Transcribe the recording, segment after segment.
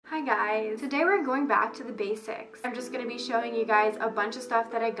Hi guys, today we're going back to the basics. I'm just going to be showing you guys a bunch of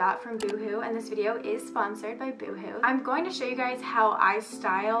stuff that I got from Boohoo, and this video is sponsored by Boohoo. I'm going to show you guys how I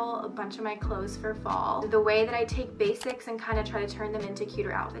style a bunch of my clothes for fall, the way that I take basics and kind of try to turn them into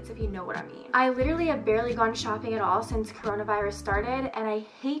cuter outfits, if you know what I mean. I literally have barely gone shopping at all since coronavirus started, and I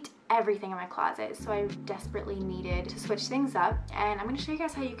hate everything in my closet, so I desperately needed to switch things up, and I'm going to show you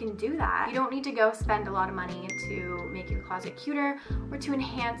guys how you can do that. You don't need to go spend a lot of money to make your closet cuter or to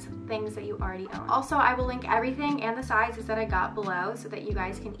enhance things that you already own. Also, I will link everything and the sizes that I got below so that you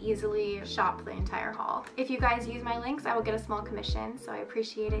guys can easily shop the entire haul. If you guys use my links, I will get a small commission, so I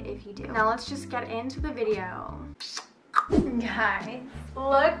appreciate it if you do. Now let's just get into the video. Guys,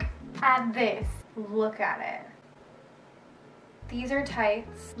 look at this. Look at it. These are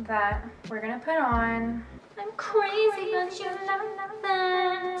tights that we're gonna put on. I'm crazy, but you love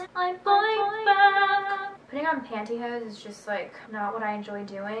that. I bite back. Putting on pantyhose is just like not what I enjoy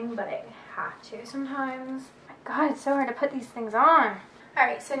doing, but I have to sometimes. My God, it's so hard to put these things on. All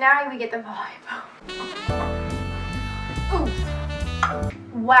right, so now we get the volleyball. Ooh.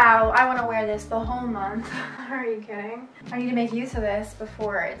 Wow, I want to wear this the whole month. Are you kidding? I need to make use of this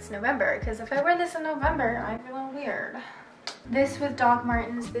before it's November, because if I wear this in November, I feel weird. This with Doc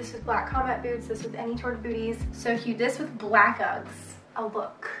Martens, this with black combat boots, this with any sort of booties. So cute. This with black Uggs. A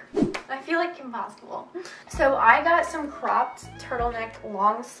look. I feel like impossible. So I got some cropped turtleneck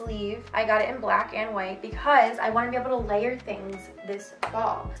long sleeve. I got it in black and white because I want to be able to layer things this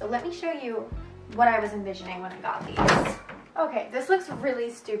fall. So let me show you what I was envisioning when I got these. Okay, this looks really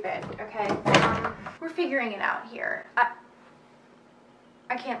stupid, okay? We're figuring it out here.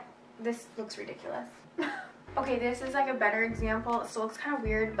 I can't, this looks ridiculous. Okay, this is like a better example. It still looks kind of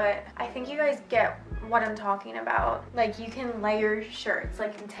weird, but I think you guys get what I'm talking about. Like, you can layer shirts,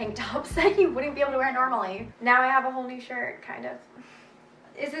 like in tank tops that you wouldn't be able to wear normally. Now I have a whole new shirt, kind of.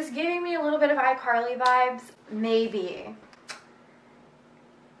 Is this giving me a little bit of iCarly vibes? Maybe.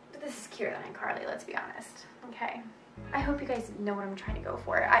 But this is cuter than iCarly, let's be honest. Okay. I hope you guys know what I'm trying to go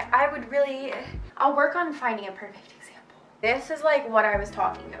for. I'll work on finding a perfect example. This is like what I was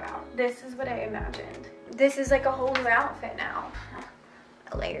talking about. This is what I imagined. This is like a whole new outfit now.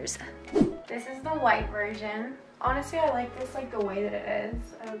 Layers. This is the white version. Honestly, I like this like the way that it is.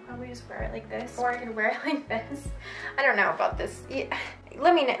 I would probably just wear it like this, or I could wear it like this. I don't know about this. Yeah.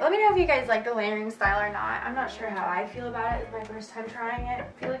 Let me know if you guys like the layering style or not. I'm not sure how I feel about it. It's my first time trying it. I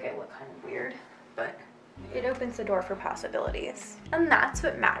feel like I look kind of weird, but it opens the door for possibilities, and that's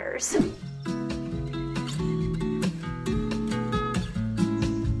what matters.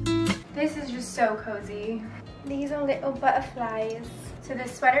 This is just so cozy. These are little butterflies. So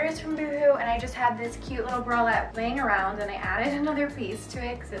this sweater is from Boohoo, and I just had this cute little bralette laying around, and I added another piece to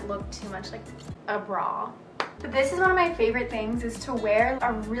it because it looked too much like a bra. But this is one of my favorite things, is to wear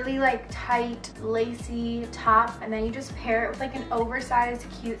a really like tight, lacy top, and then you just pair it with like an oversized,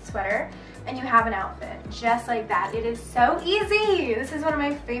 cute sweater, and you have an outfit just like that. It is so easy. This is one of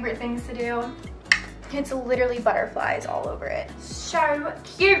my favorite things to do. It's literally butterflies all over it. So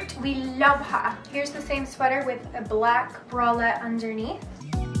cute. We love her. Here's the same sweater with a black bralette underneath.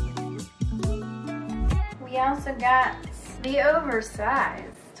 We also got the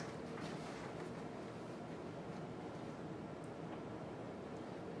oversized.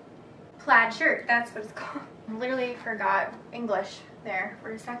 Plaid shirt, that's what it's called. I literally forgot English there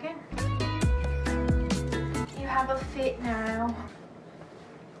for a second. You have a fit now.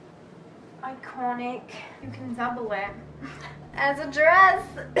 Iconic. You can double it as a dress.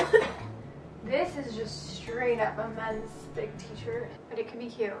 This is just straight up a men's big t-shirt, but it could be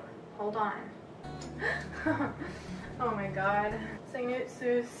cute. Hold on. Oh my God. Sing it,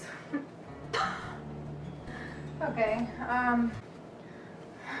 Sus. Okay.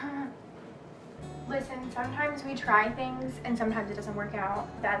 Listen, sometimes we try things and sometimes it doesn't work out.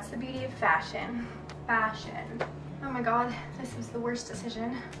 That's the beauty of fashion. Fashion. Oh my God, this is the worst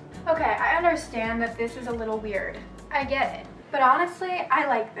decision. Okay, I understand that this is a little weird. I get it. But honestly, I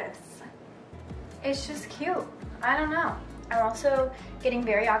like this. It's just cute. I don't know. I'm also getting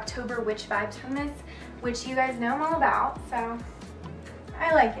very October witch vibes from this, which you guys know I'm all about, so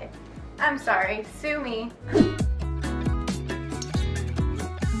I like it. I'm sorry, sue me.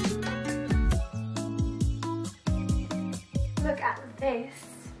 Look at this.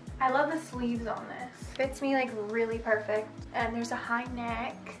 I love the sleeves on this. Fits me like really perfect. And there's a high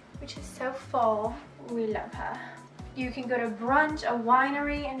neck, which is so full. We love her. You can go to brunch, a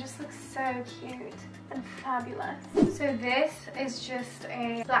winery, and just look so cute and fabulous. So this is just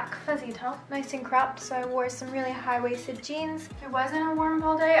a black fuzzy top, nice and cropped. So I wore some really high-waisted jeans. If it wasn't a warm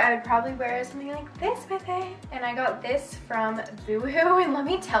fall day, I would probably wear something like this with it. And I got this from Boohoo, and let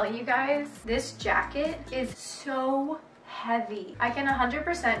me tell you guys, this jacket is so heavy. I can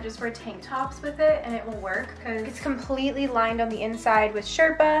 100% just wear tank tops with it and it will work because it's completely lined on the inside with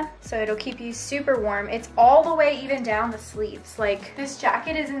sherpa, so it'll keep you super warm. It's all the way even down the sleeves. Like, this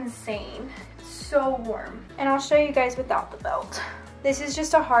jacket is insane. It's so warm. And I'll show you guys without the belt. This is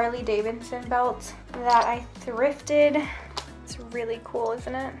just a Harley Davidson belt that I thrifted. It's really cool,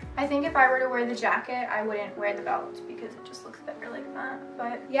 isn't it? I think if I were to wear the jacket, I wouldn't wear the belt because it just looks better like that.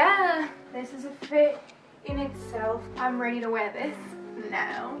 But yeah, this is a fit in itself. I'm ready to wear this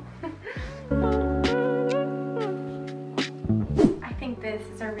now. I think this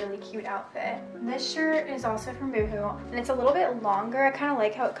is a really cute outfit. This shirt is also from Boohoo and it's a little bit longer. I kind of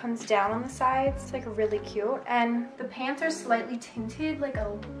like how it comes down on the sides. It's like really cute. And the pants are slightly tinted, like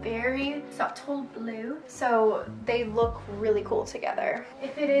a very subtle blue. So they look really cool together.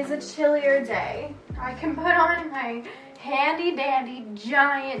 If it is a chillier day, I can put on my handy dandy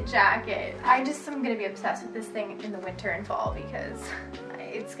giant jacket. I'm gonna be obsessed with this thing in the winter and fall because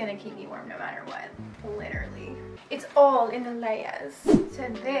it's gonna keep me warm no matter what, literally. It's all in the Laios. So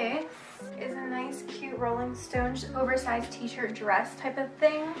this is a nice cute Rolling Stones oversized t-shirt dress type of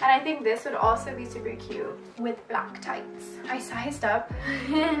thing. And I think this would also be super cute with black tights. I sized up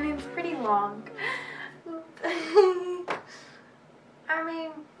and it's pretty long. I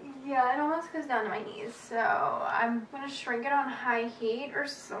mean, yeah, it almost goes down to my knees, so I'm gonna shrink it on high heat or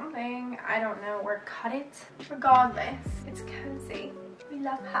something. I don't know, or cut it. Regardless, it's cozy. We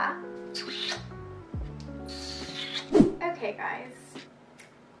love her. Okay, guys.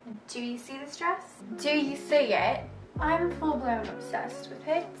 Do you see this dress? Do you see it? I'm full-blown obsessed with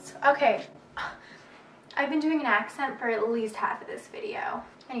it. Okay. I've been doing an accent for at least half of this video.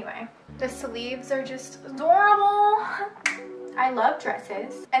 Anyway, the sleeves are just adorable. I love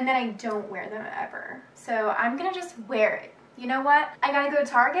dresses and then I don't wear them ever. So I'm gonna just wear it. You know what? I gotta go to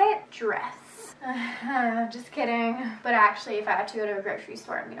Target, dress. Just kidding. But actually, if I have to go to a grocery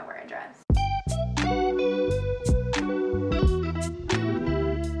store, I'm gonna wear a dress.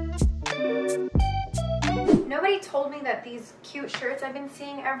 Nobody told me that these cute shirts I've been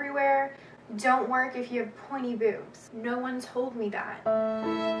seeing everywhere don't work if you have pointy boobs. No one told me that.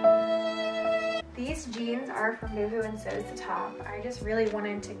 These jeans are from Boohoo and so is the top. I just really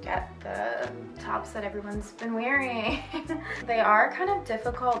wanted to get the tops that everyone's been wearing. They are kind of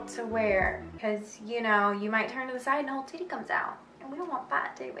difficult to wear because, you know, you might turn to the side and the whole titty comes out. And we don't want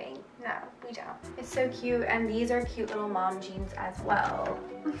that, do we? No, we don't. It's so cute, and these are cute little mom jeans as well.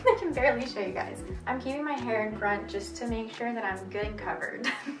 I can barely show you guys. I'm keeping my hair in front just to make sure that I'm good and covered.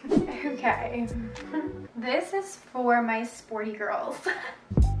 Okay. This is for my sporty girls.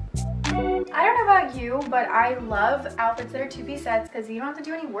 I don't know about you, but I love outfits that are two-piece sets because you don't have to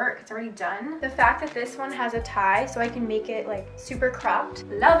do any work. It's already done. The fact that this one has a tie so I can make it like super cropped.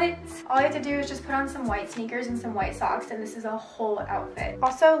 Love it. All I have to do is just put on some white sneakers and some white socks and this is a whole outfit.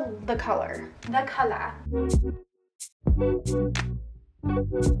 Also, the color. The color.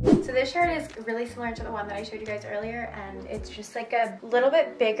 So this shirt is really similar to the one that I showed you guys earlier, and it's just like a little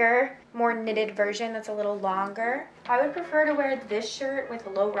bit bigger, more knitted version that's a little longer. I would prefer to wear this shirt with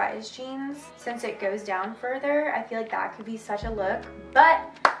low-rise jeans since it goes down further. I feel like that could be such a look, but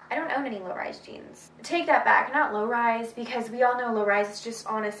I don't own any low-rise jeans. Take that back, not low-rise, because we all know low-rise is just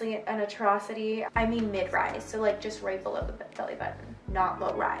honestly an atrocity. I mean mid-rise, so like just right below the belly button, not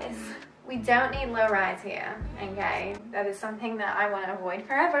low-rise. We don't need low rise here, okay? That is something that I want to avoid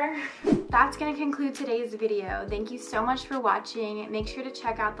forever. That's going to conclude today's video. Thank you so much for watching. Make sure to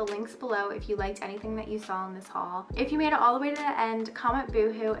check out the links below if you liked anything that you saw in this haul. If you made it all the way to the end, comment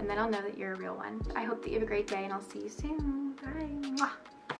Boohoo and then I'll know that you're a real one. I hope that you have a great day and I'll see you soon. Bye. Mwah.